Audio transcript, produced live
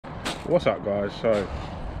What's up, guys? So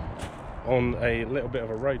on a little bit of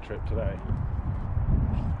a road trip today.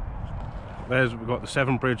 We've got the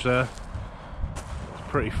Severn bridge there. It's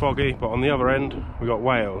pretty foggy, but on the other end we've got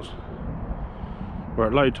Wales. We're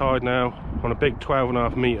at low tide now on a big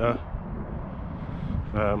 12.5 metre.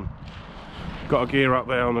 Got a gear up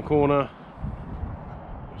there on the corner,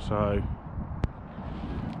 so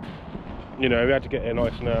you know we had to get here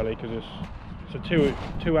nice and early because it's a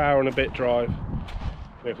two hour and a bit drive.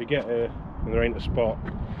 If we get here and there ain't a spot,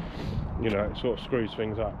 you know, it sort of screws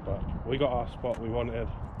things up. But we got our spot we wanted.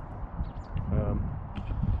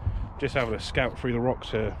 Just having a scout through the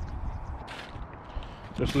rocks here,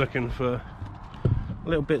 just looking for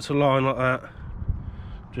little bits of line like that,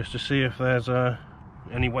 just to see if there's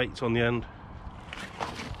any weights on the end.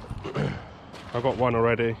 I got one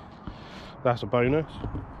already, that's a bonus.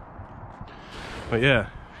 But yeah,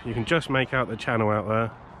 you can just make out the channel out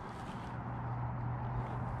there.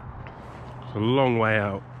 It's a long way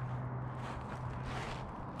out.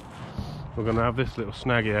 We're going to have this little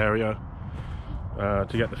snaggy area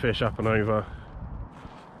to get the fish up and over.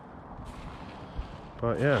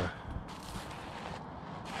 But yeah,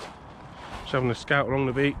 just having a scout along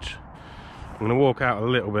the beach. I'm going to walk out a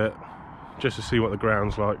little bit just to see what the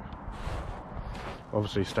ground's like.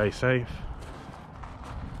 Obviously stay safe.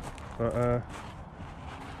 But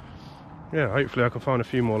yeah, hopefully I can find a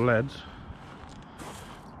few more leads.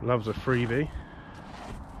 Loves a freebie.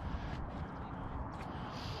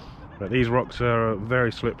 But these rocks are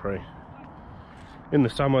very slippery. In the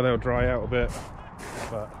summer they'll dry out a bit,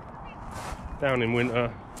 but down in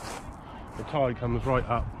winter the tide comes right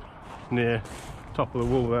up near top of the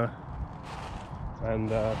wall there,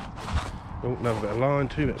 and another bit of line,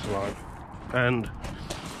 2 bits of line, and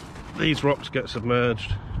these rocks get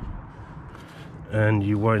submerged and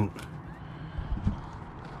you won't,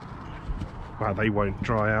 well, they won't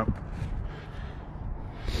dry out.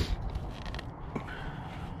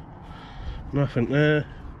 Nothing there.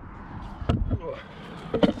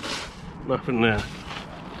 Nothing there.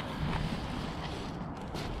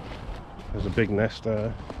 There's a big nest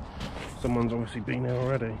there. Someone's obviously been there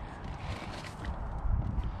already.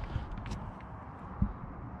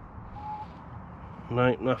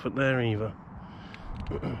 No, nothing there either.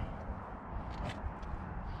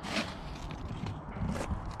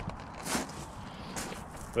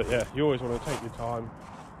 But yeah, you always want to take your time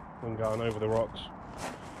when going over the rocks,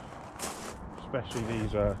 especially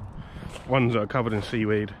these ones that are covered in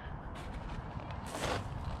seaweed.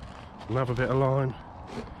 Another bit of line.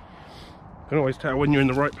 You can always tell when you're in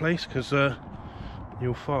the right place because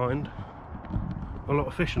you'll find a lot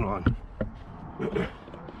of fishing line.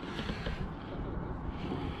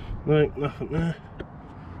 No, nothing there.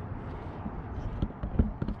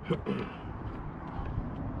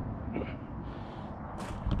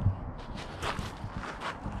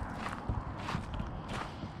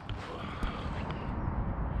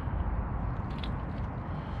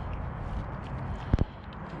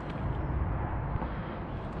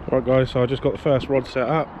 Right guys, so I just got the first rod set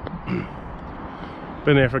up.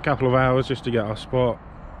 Been here for a couple of hours just to get our spot.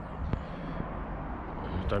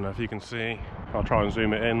 Don't know if you can see, I'll try and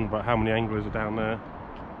zoom it in, but how many anglers are down there.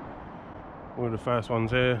 One of the first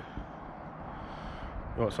ones here.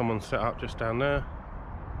 Got someone set up just down there.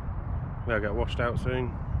 They'll get washed out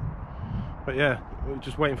soon. But yeah, we're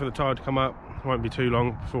just waiting for the tide to come up. It won't be too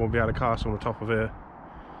long before we'll be able to cast on the top of here.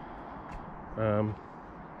 I've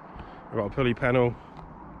got a pulley panel.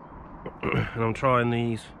 And I'm trying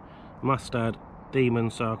these Mustad Demon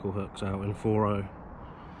circle hooks out in 4.0.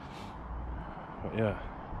 But yeah,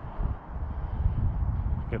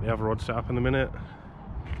 get the other rod set up in a minute.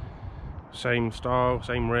 Same style,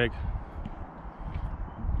 same rig.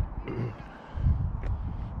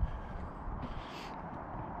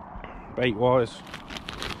 Bait wise,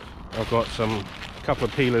 I've got a couple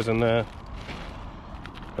of peelers in there,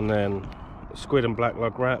 and then squid and black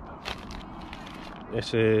lug wrap.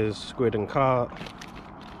 This is squid and carp,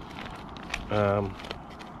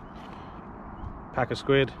 pack of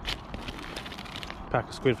squid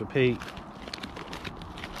for Pete,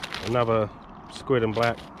 another squid and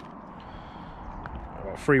black, I've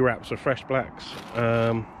got 3 wraps of fresh blacks,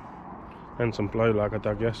 and some blow lug I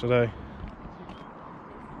dug yesterday.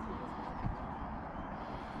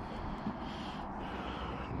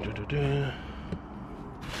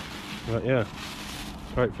 But yeah,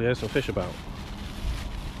 hopefully there's some fish about.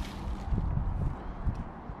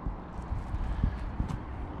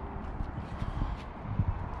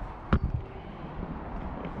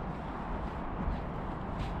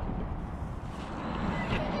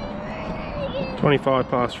 It's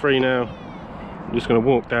 3:25 now. I'm just going to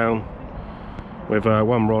walk down with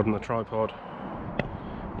one rod and a tripod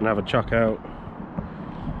and have a chuck out.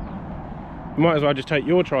 You might as well just take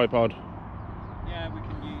your tripod. Yeah, we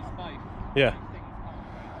can use both. Yeah.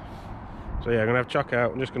 So yeah, I'm gonna have chuck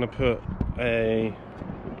out. I'm just gonna put a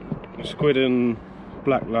squid and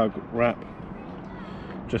black lug wrap,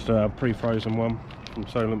 just a pre-frozen one from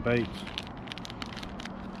Solent Baits.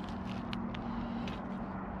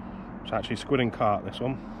 It's actually squid and carp, this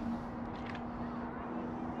one.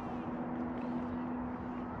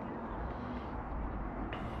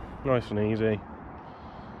 Nice and easy.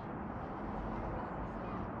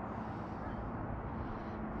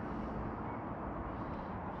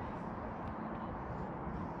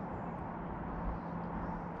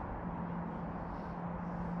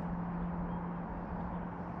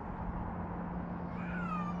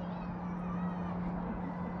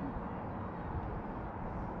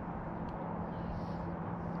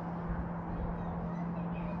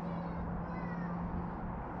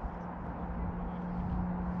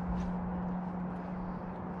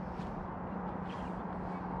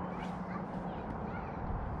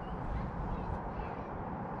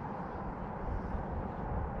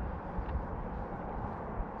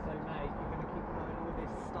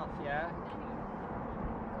 Yeah.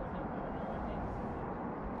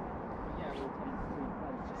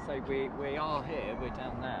 So we are here, we're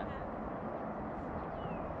down there.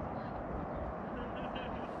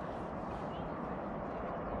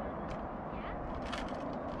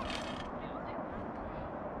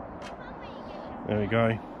 There we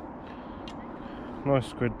go. Nice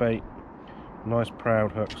squid bait. Nice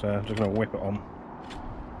proud hooks there. Just going to whip it on.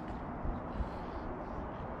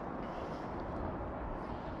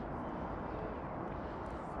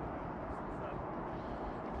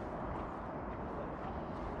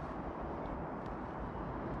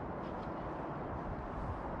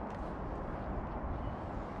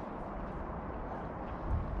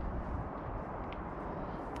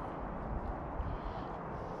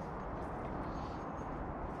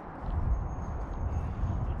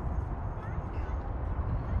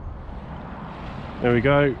 There we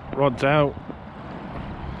go, rods out.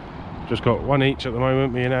 Just got one each at the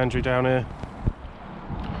moment, me and Andrew down here.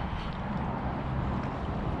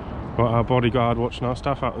 Got our bodyguard watching our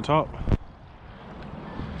stuff up the top.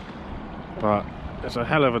 But it's a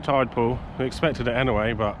hell of a tide pool. We expected it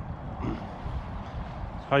anyway, but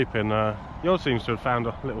hoping yours seems to have found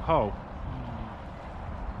a little hole.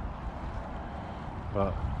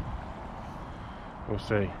 But we'll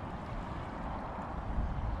see.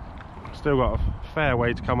 Still got a fair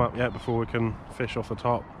way to come up yet before we can fish off the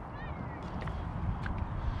top.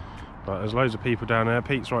 But there's loads of people down there.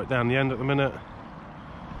 Pete's right down the end at the minute.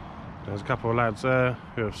 There's a couple of lads there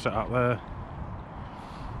who have set up there.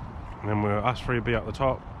 And then us three will be at the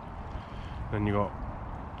top. Then you got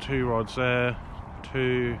 2 rods there.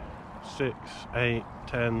 2, 6, 8,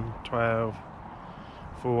 10, 12,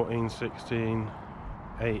 14, 16,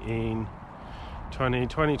 18, 20,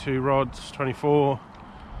 22 rods, 24,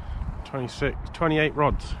 26, 28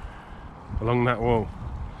 rods along that wall.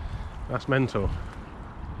 That's mental.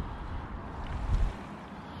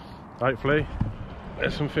 Hopefully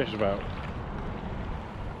there's some fish about.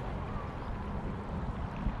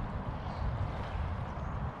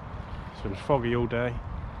 So it's foggy all day.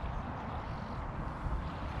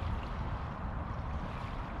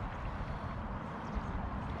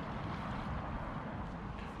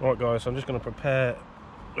 Right guys, so I'm just going to prepare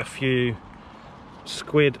a few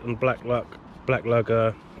squid and black lug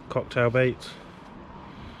cocktail baits.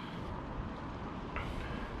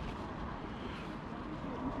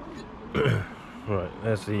 Right,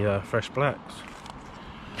 there's the fresh blacks.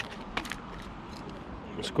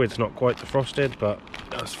 The squid's not quite defrosted, but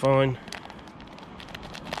that's fine.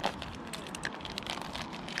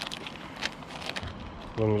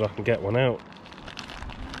 As long as I can get one out.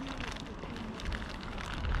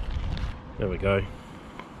 There we go.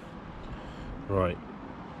 Right.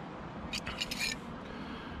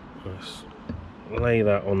 Let's lay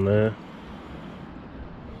that on there.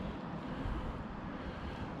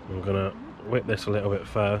 I'm gonna whip this a little bit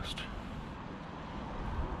first.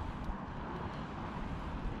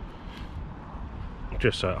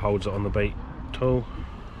 Just so it holds it on the bait tool.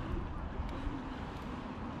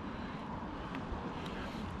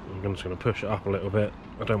 I'm just going to push it up a little bit.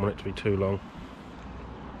 I don't want it to be too long.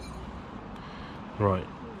 Right,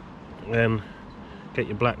 then get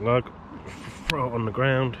your black lug, throw it on the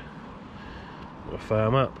ground, it'll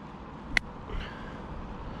firm up.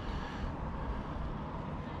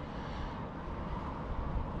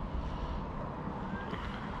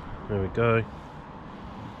 There we go.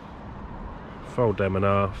 Fold them in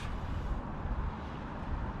half.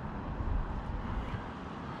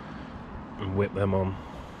 and whip them on.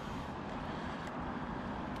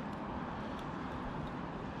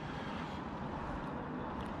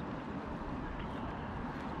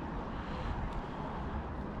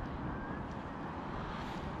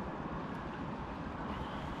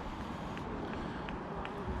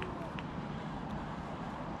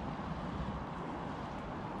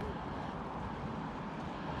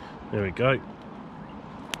 There we go.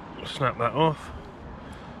 Snap that off.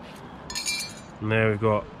 And there we've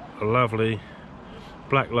got a lovely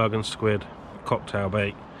black lug and squid cocktail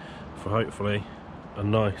bait for hopefully a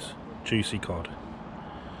nice juicy cod.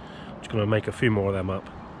 Just going to make a few more of them up.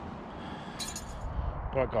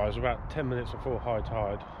 Right guys, about 10 minutes before high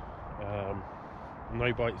tide.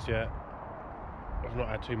 No bites yet. I've not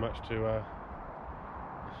had too much to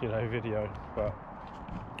video, but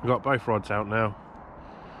we've got both rods out now.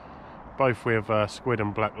 Both with squid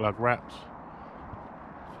and black lug wraps.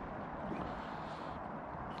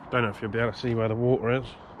 Don't know if you'll be able to see where the water is.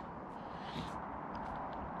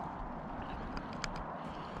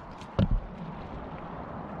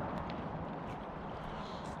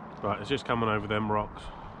 Right, it's just coming over them rocks.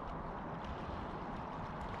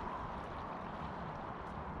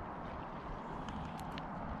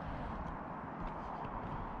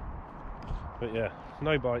 But yeah,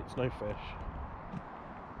 no bites, no fish.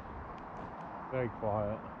 Very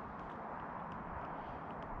quiet.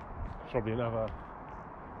 Probably another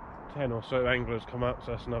 10 or so anglers come up,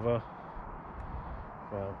 so that's another,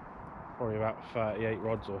 well, probably about 38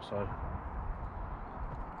 rods or so.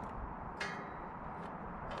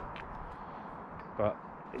 But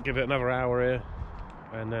give it another hour here,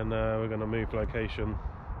 and then we're going to move location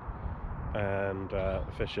and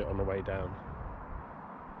fish it on the way down.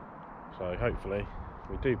 So hopefully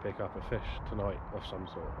we do pick up a fish tonight of some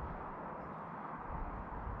sort.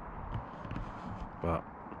 But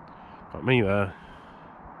got me there,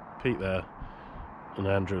 Pete there, and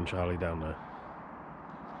Andrew and Charlie down there.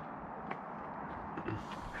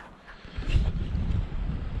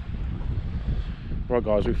 Right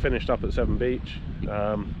guys, we finished up at Severn Beach.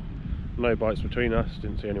 No bites between us,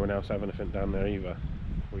 didn't see anyone else have anything down there either.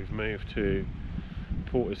 We've moved to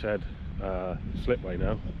Portishead slipway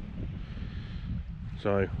now.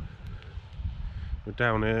 So we're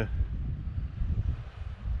down here,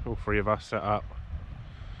 all three of us set up.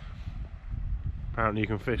 Apparently you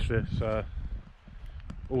can fish this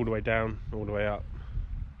all the way down, all the way up.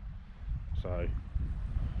 So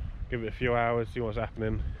give it a few hours, see what's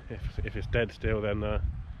happening. If it's dead still, then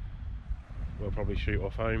we'll probably shoot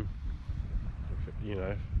off home.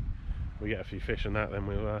 If we get a few fish and that, then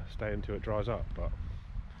we'll stay until it dries up. But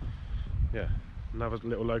yeah, another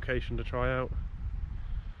little location to try out.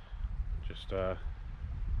 Just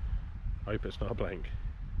hope it's not a blank.